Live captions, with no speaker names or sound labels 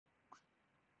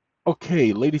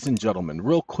Okay, ladies and gentlemen,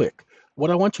 real quick, what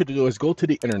I want you to do is go to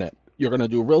the internet. You're going to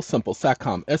do real simple,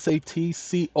 SATCOM,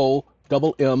 SATCOMM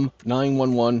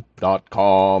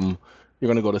 911.com. You're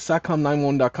going to go to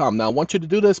SATCOM911.com. Now, I want you to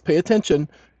do this. Pay attention.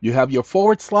 You have your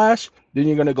forward slash, then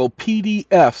you're going to go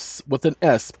PDFs with an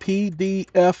S,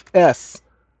 PDFS,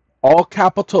 all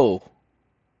capital.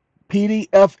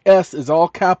 PDFS is all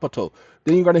capital.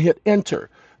 Then you're going to hit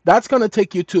enter. That's going to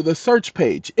take you to the search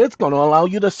page. It's going to allow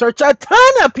you to search a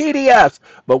ton of PDFs,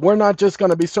 but we're not just going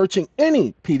to be searching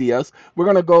any PDFs. We're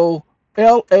going to go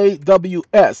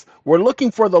LAWS. We're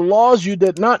looking for the laws you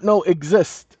did not know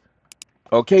exist.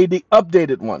 Okay, the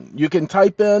updated one. You can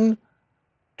type in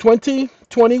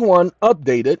 2021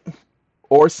 updated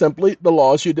or simply the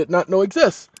laws you did not know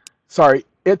exist. Sorry,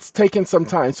 it's taking some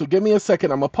time, so give me a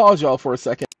second. I'm going to pause y'all for a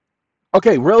second.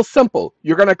 Okay, real simple.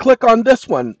 You're going to click on this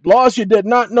one. Laws you did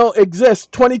not know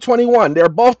exist 2021. They're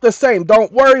both the same.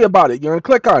 Don't worry about it. You're going to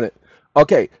click on it.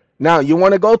 Okay, now you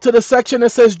want to go to the section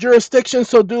that says jurisdiction.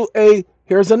 So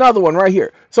here's another one right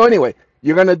here. So anyway,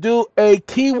 you're going to do a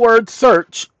keyword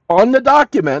search on the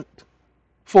document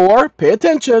for, pay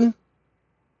attention,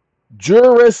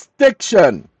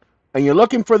 jurisdiction. And you're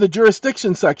looking for the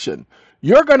jurisdiction section.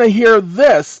 You're going to hear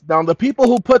this. Now, the people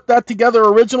who put that together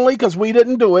originally, because we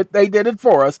didn't do it, they did it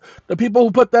for us. The people who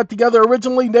put that together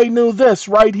originally, they knew this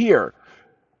right here.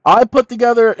 I put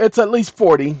together, it's at least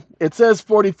 40. It says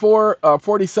 44,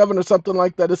 47 or something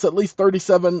like that. It's at least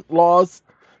 37 laws.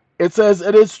 It says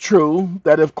it is true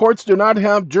that if courts do not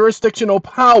have jurisdictional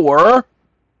power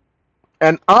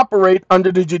and operate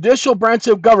under the judicial branch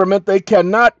of government, they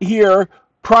cannot hear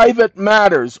private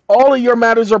matters. All of your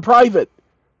matters are private.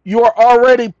 You are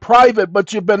already private,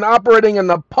 but you've been operating in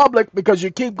the public because you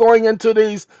keep going into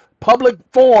these public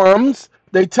forums.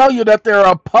 They tell you that they're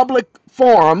a public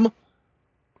forum.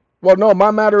 Well, no,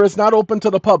 my matter is not open to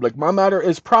the public. My matter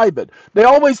is private. They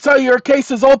always tell you your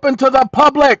case is open to the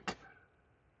public.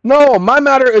 No, my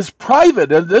matter is private.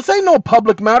 This ain't no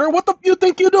public matter. What the you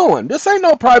think you're doing? This ain't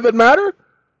no private matter.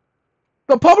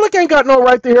 The public ain't got no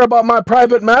right to hear about my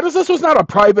private matters. This was not a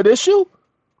private issue.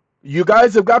 You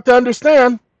guys have got to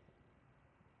understand.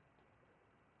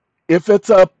 If it's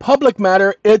a public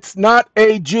matter, it's not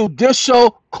a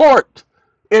judicial court.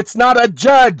 It's not a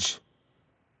judge.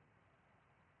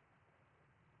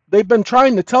 They've been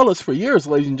trying to tell us for years,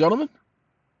 ladies and gentlemen.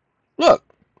 Look,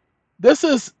 this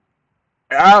is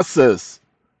asses.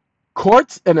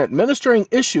 Courts and administrative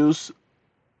issues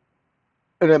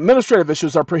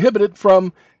are prohibited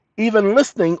from even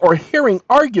listening or hearing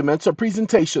arguments or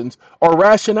presentations or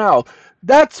rationale.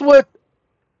 That's what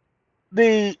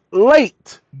the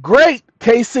late, great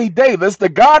K.C. Davis, the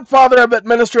godfather of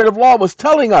administrative law, was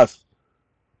telling us.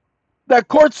 That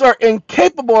courts are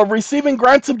incapable of receiving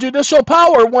grants of judicial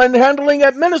power when handling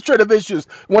administrative issues,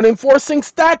 when enforcing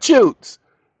statutes.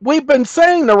 We've been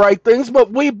saying the right things, but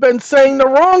we've been saying the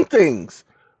wrong things.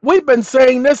 We've been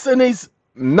saying this in these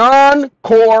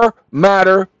non-core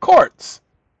matter courts.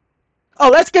 Oh,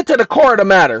 let's get to the core of the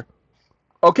matter,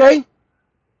 okay?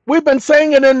 We've been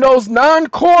saying it in those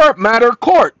non-core matter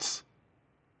courts.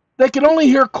 They can only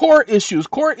hear core issues.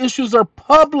 Core issues are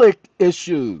public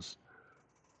issues.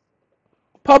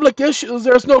 Public issues,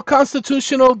 there's no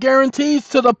constitutional guarantees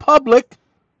to the public.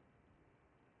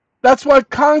 That's why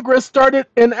Congress started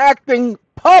enacting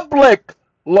public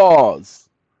laws.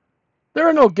 There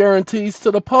are no guarantees to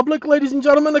the public, ladies and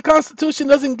gentlemen. The Constitution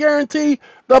doesn't guarantee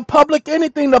the public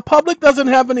anything. The public doesn't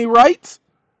have any rights.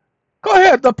 Go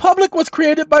ahead. The public was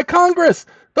created by Congress.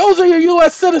 Those are your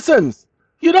U.S. citizens.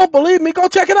 You don't believe me? Go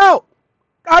check it out.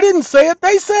 I didn't say it.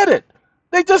 They said it.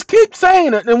 They just keep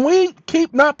saying it, and we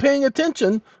keep not paying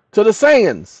attention to the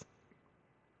sayings.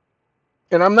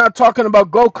 And I'm not talking about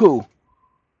Goku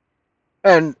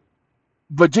and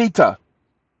Vegeta.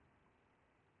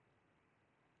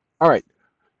 All right.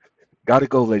 Got to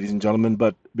go, ladies and gentlemen.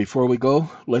 But before we go,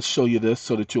 let's show you this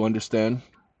so that you understand.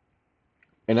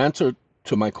 In answer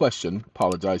to my question,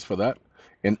 apologize for that.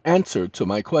 In answer to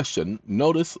my question,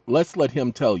 notice, let's let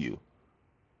him tell you.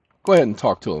 Go ahead and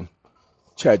talk to him.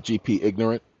 Chat GP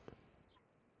ignorant.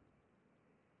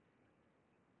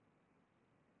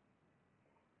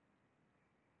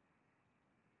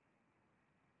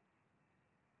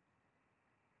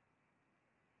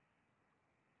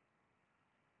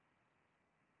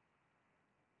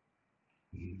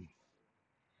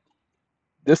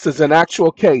 This is an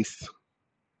actual case.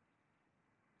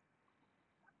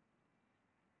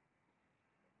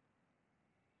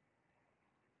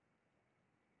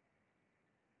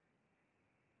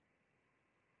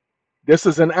 This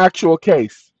is an actual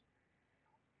case.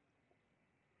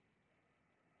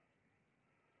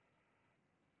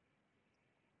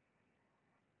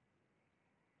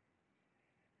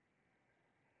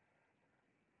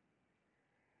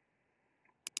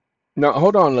 Now,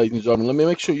 hold on, ladies and gentlemen. Let me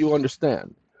make sure you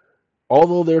understand.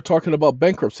 Although they're talking about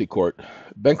bankruptcy court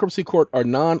are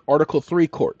non-Article 3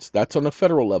 courts. That's on the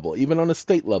federal level, even on the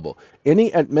state level.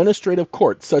 Any administrative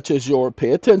court, such as your,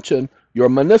 pay attention, your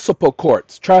municipal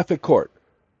courts, traffic court,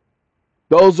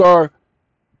 those are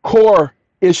core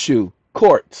issue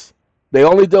courts. They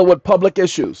only deal with public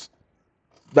issues.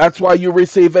 That's why you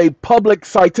receive a public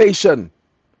citation.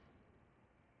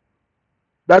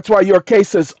 That's why your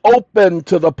case is open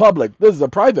to the public. This is a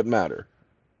private matter.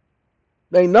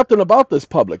 There ain't nothing about this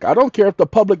public. I don't care if the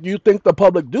public, you think the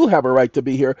public do have a right to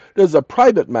be here. This is a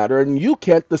private matter, and you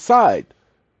can't decide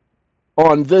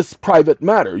on this private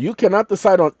matter. You cannot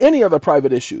decide on any other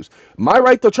private issues. My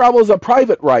right to travel is a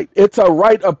private right. It's a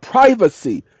right of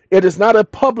privacy. It is not a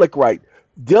public right.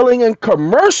 Dealing in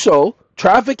commercial,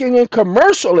 trafficking in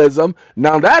commercialism,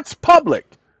 now that's public.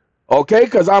 Okay,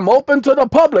 because I'm open to the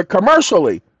public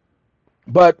commercially.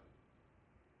 But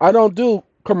I don't do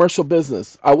commercial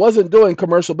business. I wasn't doing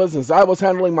commercial business. I was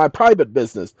handling my private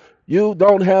business. You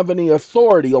don't have any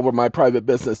authority over my private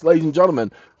business. Ladies and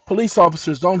gentlemen, police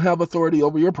officers don't have authority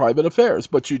over your private affairs,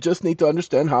 but you just need to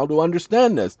understand how to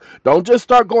understand this. Don't just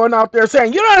start going out there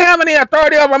saying, you don't have any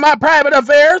authority over my private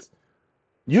affairs.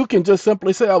 You can just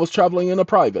simply say, I was traveling in a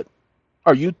private.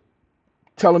 Are you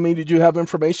telling me, did you have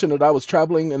information that I was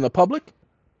traveling in the public?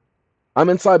 I'm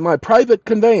inside my private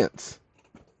conveyance.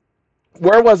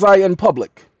 Where was I in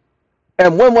public?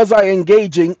 And when was I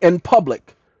engaging in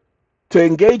public? To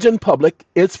engage in public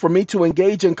is for me to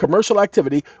engage in commercial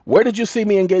activity. Where did you see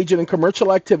me engaging in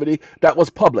commercial activity that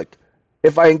was public?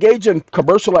 If I engage in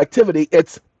commercial activity,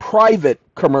 it's private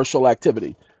commercial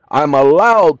activity. I'm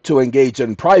allowed to engage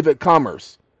in private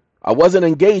commerce. I wasn't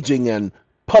engaging in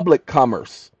public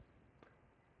commerce.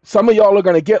 Some of y'all are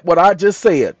going to get what I just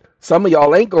said. Some of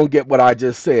y'all ain't going to get what I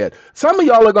just said. Some of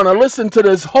y'all are going to listen to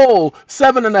this whole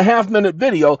 7.5-minute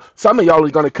video. Some of y'all are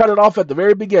going to cut it off at the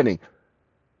very beginning.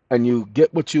 And you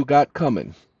get what you got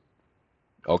coming.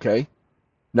 Okay?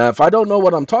 Now, if I don't know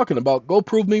what I'm talking about, go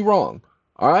prove me wrong.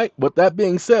 All right? With that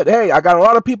being said, hey, I got a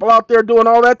lot of people out there doing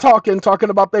all that talking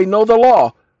about they know the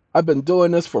law. I've been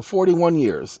doing this for 41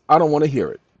 years. I don't want to hear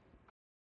it.